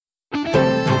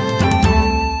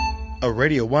a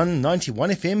Radio 1 91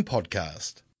 FM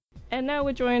podcast. And now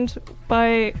we're joined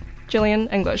by Gillian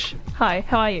English. Hi,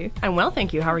 how are you? I'm well,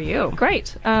 thank you. How are you?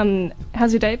 Great.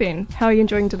 How's your day been? How are you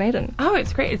enjoying Dunedin? Oh,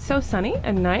 it's great. It's so sunny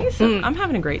and nice. I'm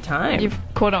having a great time. You've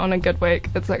caught it on a good week.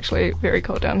 It's actually very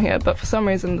cold down here, but for some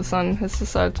reason the sun has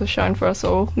decided to shine for us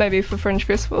all. Maybe for Fringe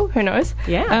Festival, who knows?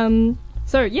 Yeah.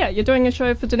 So, you're doing a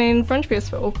show for Dunedin Fringe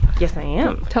Festival. Yes, I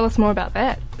am. Tell us more about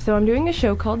that. So I'm doing a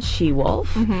show called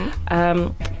She-Wolf.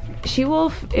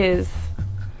 She-Wolf is...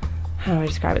 How do I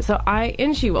describe it? So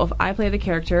in She-Wolf, I play the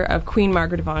character of Queen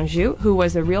Margaret of Anjou, who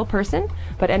was a real person,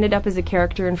 but ended up as a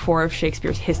character in 4 of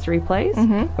Shakespeare's history plays,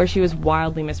 where she was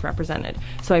wildly misrepresented.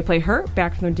 So I play her,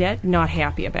 back from the dead, not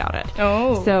happy about it.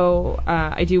 Oh. So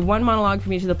I do one monologue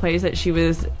from each of the plays that she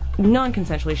was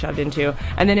non-consensually shoved into,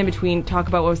 and then in between talk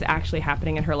about what was actually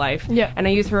happening in her life. Yeah. And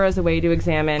I use her as a way to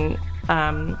examine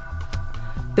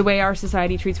the way our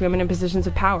society treats women in positions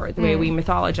of power, the way we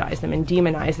mythologize them and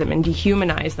demonize them and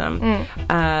dehumanize them.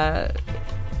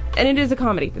 And it is a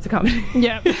comedy. It's a comedy.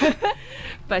 Yeah.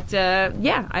 But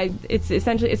it's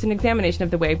essentially an examination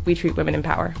of the way we treat women in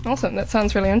power. Awesome. That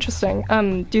sounds really interesting.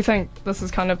 Do you think this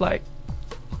is kind of like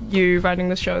you writing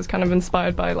this show is kind of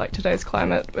inspired by like today's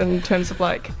climate in terms of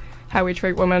like how we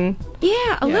treat women?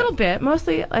 Yeah, a little bit.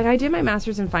 Mostly, like I did my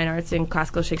master's in fine arts in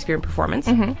classical Shakespeare and performance,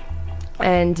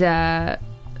 and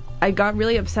I got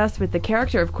really obsessed with the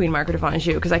character of Queen Margaret of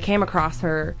Anjou because I came across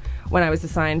her when I was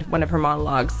assigned one of her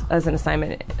monologues as an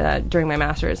assignment during my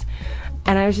master's.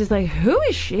 And I was just like, who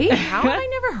is she? How have I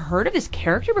never heard of this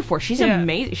character before? She's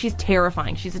amazing. She's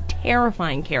terrifying. She's a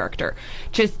terrifying character.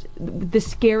 Just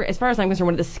as far as I'm concerned,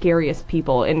 one of the scariest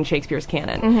people in Shakespeare's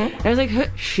canon. And I was like,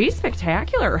 she's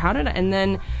spectacular. And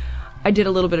then I did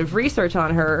a little bit of research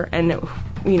on her and,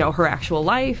 her actual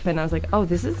life. And I was like, oh,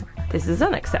 this is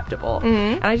unacceptable.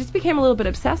 And I just became a little bit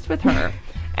obsessed with her.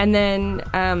 And then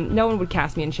no one would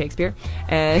cast me in Shakespeare,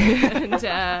 and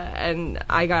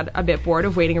I got a bit bored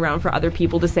of waiting around for other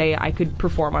people to say I could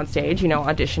perform on stage,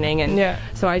 auditioning, and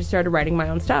so I just started writing my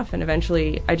own stuff, and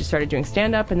eventually I just started doing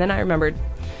stand-up, and then I remembered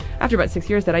after about 6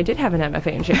 years that I did have an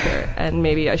MFA in Shakespeare, and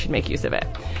maybe I should make use of it.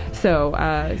 So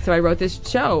I wrote this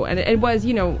show, and it was,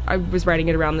 I was writing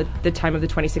it around the time of the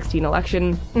 2016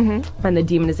 election, and the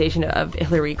demonization of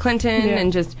Hillary Clinton,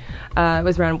 and just it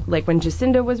was around like when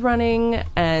Jacinda was running,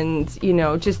 and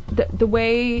just the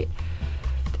way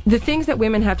the things that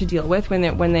women have to deal with when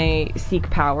they seek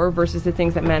power versus the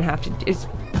things that men have to is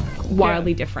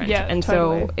wildly different. Yeah, and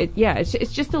totally. So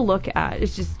it's just a look at,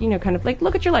 it's just kind of like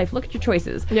look at your life, look at your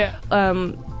choices. Yeah.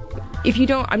 If you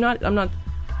don't,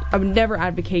 I would never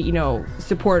advocate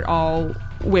support all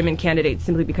women candidates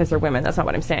simply because they're women. That's not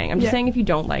what I'm saying. I'm just saying if you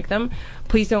don't like them,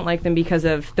 please don't like them because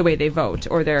of the way they vote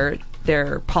or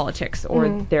their politics or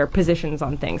their positions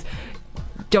on things.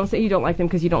 Don't say you don't like them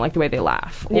because you don't like the way they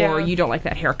laugh, or you don't like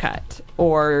that haircut,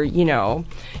 or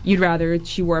you'd rather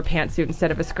she wore a pantsuit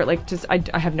instead of a skirt. Like, just I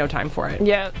have no time for it.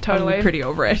 Yeah, totally. I'm pretty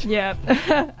over it. Yeah.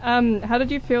 How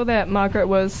did you feel that Margaret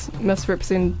was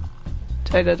misrepresented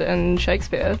in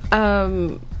Shakespeare?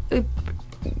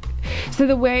 So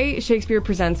the way Shakespeare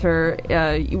presents her,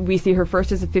 we see her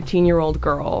first as a 15-year-old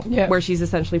girl, where she's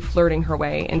essentially flirting her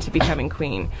way into becoming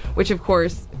queen, which of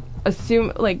course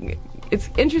it's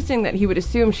interesting that he would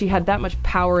assume she had that much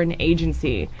power and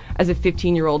agency as a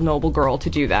 15-year-old noble girl to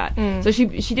do that. So she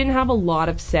didn't have a lot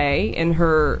of say in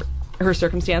her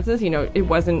circumstances. It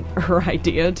wasn't her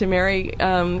idea to marry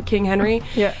King Henry.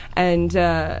 Yeah. And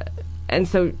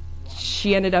so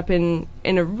she ended up in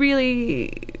a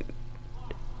really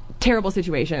terrible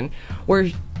situation where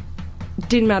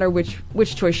didn't matter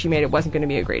which choice she made, it wasn't going to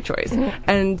be a great choice.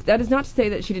 And that is not to say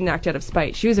that she didn't act out of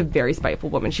spite. She was a very spiteful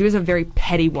woman. She was a very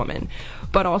petty woman.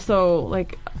 But also,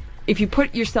 like, if you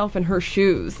put yourself in her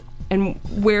shoes and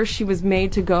where she was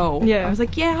made to go, I was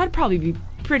like, I'd probably be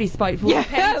pretty spiteful and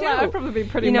petty too. I'd probably be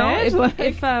pretty mad.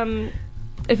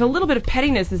 If a little bit of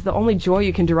pettiness is the only joy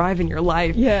you can derive in your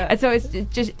life. Yeah. And so it's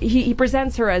just, he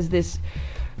presents her as this,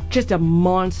 just a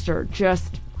monster,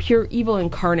 just pure evil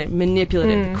incarnate,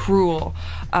 manipulative, cruel,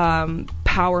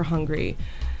 power hungry,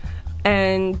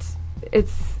 and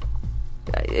it's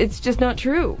just not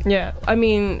true. Yeah, I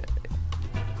mean,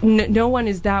 no one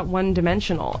is that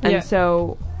one-dimensional, and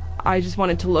so I just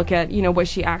wanted to look at, was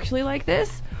she actually like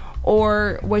this?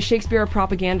 Or was Shakespeare a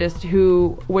propagandist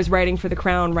who was writing for the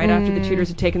crown right after the Tudors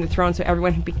had taken the throne, so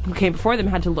everyone who came before them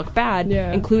had to look bad,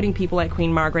 including people like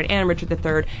Queen Margaret and Richard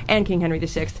III and King Henry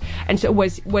VI. And so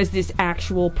was this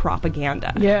actual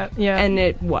propaganda? Yeah. And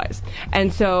it was.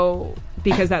 And so,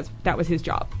 because that was his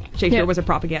job. Shakespeare was a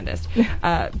propagandist.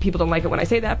 People don't like it when I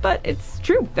say that, but it's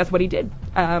true. That's what he did.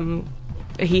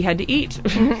 he had to eat.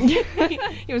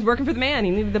 He was working for the man.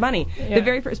 He needed the money. Yeah. The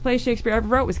very first play Shakespeare ever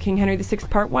wrote was King Henry VI,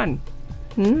 Part 1.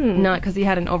 Not because he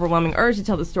had an overwhelming urge to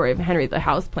tell the story of Henry the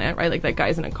houseplant, right? Like that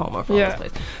guy's in a coma for all this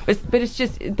place. But it's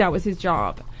just that was his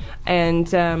job, and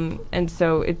so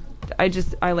I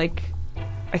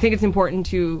think it's important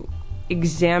to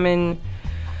examine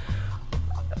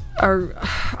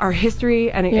our history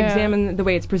and examine the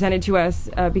way it's presented to us,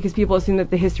 because people assume that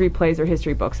the history plays are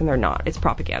history books, and they're not. It's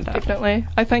propaganda. Definitely.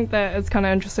 I think that it's kind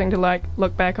of interesting to like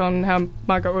look back on how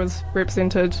Margaret was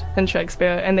represented in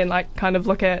Shakespeare, and then like kind of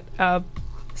look at our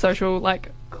social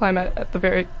like climate at the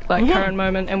very like current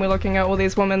moment, and we're looking at all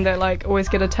these women that like always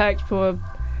get attacked for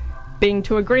being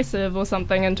too aggressive or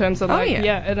something in terms of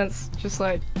and it's just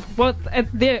like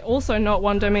they're also not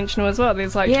one-dimensional as well.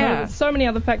 There's like so many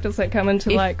other factors that come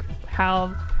into like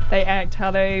how they act,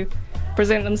 how they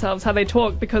present themselves, how they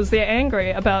talk, because they're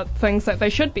angry about things that they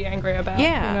should be angry about. You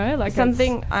know? Like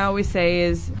something I always say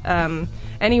is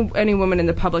any woman in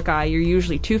the public eye, you're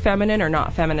usually too feminine or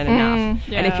not feminine enough.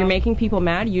 And if you're making people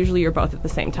mad, usually you're both at the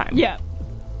same time.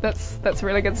 That's a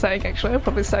really good saying, actually. I'll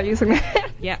probably start using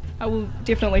that. Yeah. I will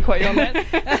definitely quote you on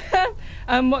that.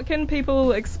 What can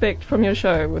people expect from your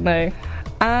show when they...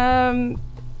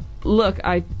 Look,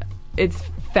 it's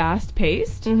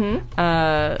fast-paced.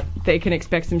 They can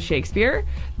expect some Shakespeare.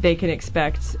 They can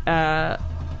expect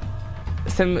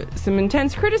some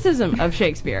intense criticism of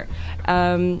Shakespeare.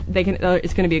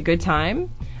 It's going to be a good time.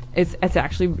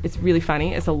 It's really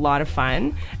funny. It's a lot of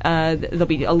fun. They'll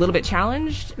be a little bit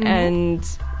challenged, and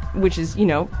which is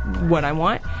what I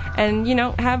want. And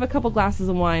have a couple glasses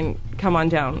of wine. Come on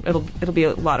down. It'll be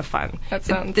a lot of fun. That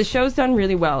sounds... The show's done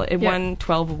really well. It won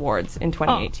 12 awards in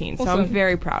 2018, so I'm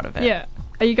very proud of it. Yeah.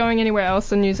 Are you going anywhere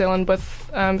else in New Zealand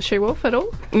with She-Wolf at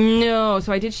all? No.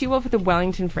 So I did She-Wolf at the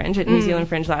Wellington Fringe at New Zealand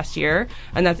Fringe last year,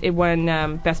 and it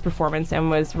won Best Performance and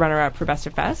was runner-up for Best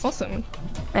of Best. Awesome.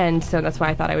 And so that's why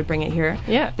I thought I would bring it here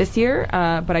this year.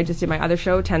 But I just did my other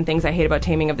show, 10 Things I Hate About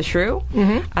Taming of the Shrew,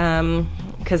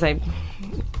 because I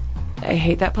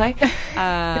hate that play.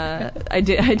 I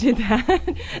did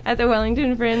that at the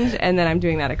Wellington Fringe, and then I'm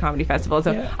doing that at Comedy Festival.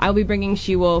 So I'll be bringing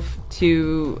She-Wolf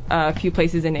to a few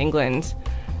places in England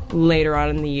later on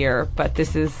in the year, but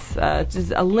this is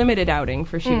just a limited outing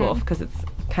for She-Wolf because it's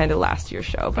kind of last year's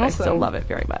show, but I still love it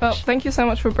very much. Well, thank you so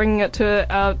much for bringing it to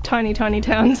our tiny, tiny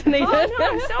town, Dunedin. Oh, no,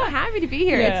 I'm so happy to be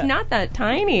here. It's not that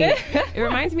tiny. It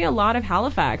reminds me a lot of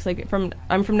Halifax.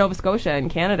 I'm from Nova Scotia in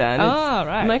Canada. And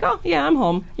right. I'm like, I'm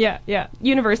home. Yeah.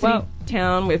 University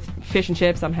town with fish and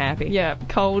chips. I'm happy. Yeah,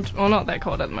 cold. Well, not that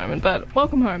cold at the moment, but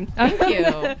welcome home. Thank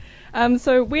you.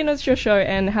 So when is your show,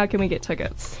 and how can we get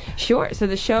tickets? Sure. So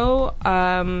the show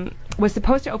was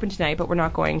supposed to open tonight, but we're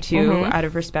not going to, out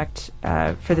of respect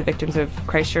for the victims of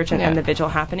Christchurch and the vigil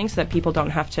happening, so that people don't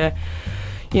have to,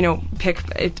 pick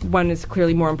it. One is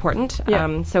clearly more important.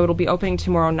 So it'll be opening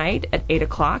tomorrow night at 8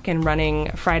 o'clock and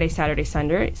running Friday, Saturday,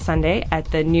 Sunday at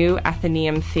the new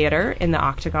Athenaeum Theatre in the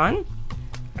Octagon.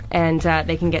 And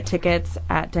they can get tickets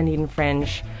at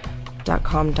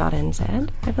dunedinfringe.com.nz,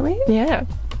 I believe. Yeah.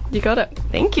 You got it.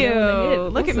 Thank you.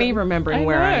 Look at me remembering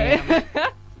where I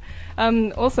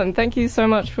am. Awesome. Thank you so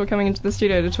much for coming into the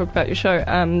studio to talk about your show.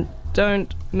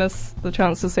 Don't miss the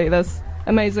chance to see this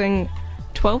amazing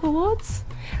 12 awards?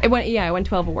 It won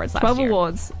 12 awards last year. 12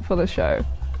 awards for the show.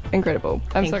 Incredible.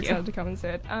 I'm so excited to come and see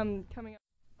it. Coming up.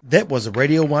 That was a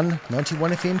Radio 1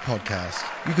 91 FM podcast.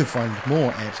 You can find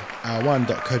more at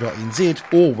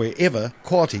r1.co.nz or wherever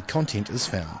quality content is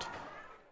found.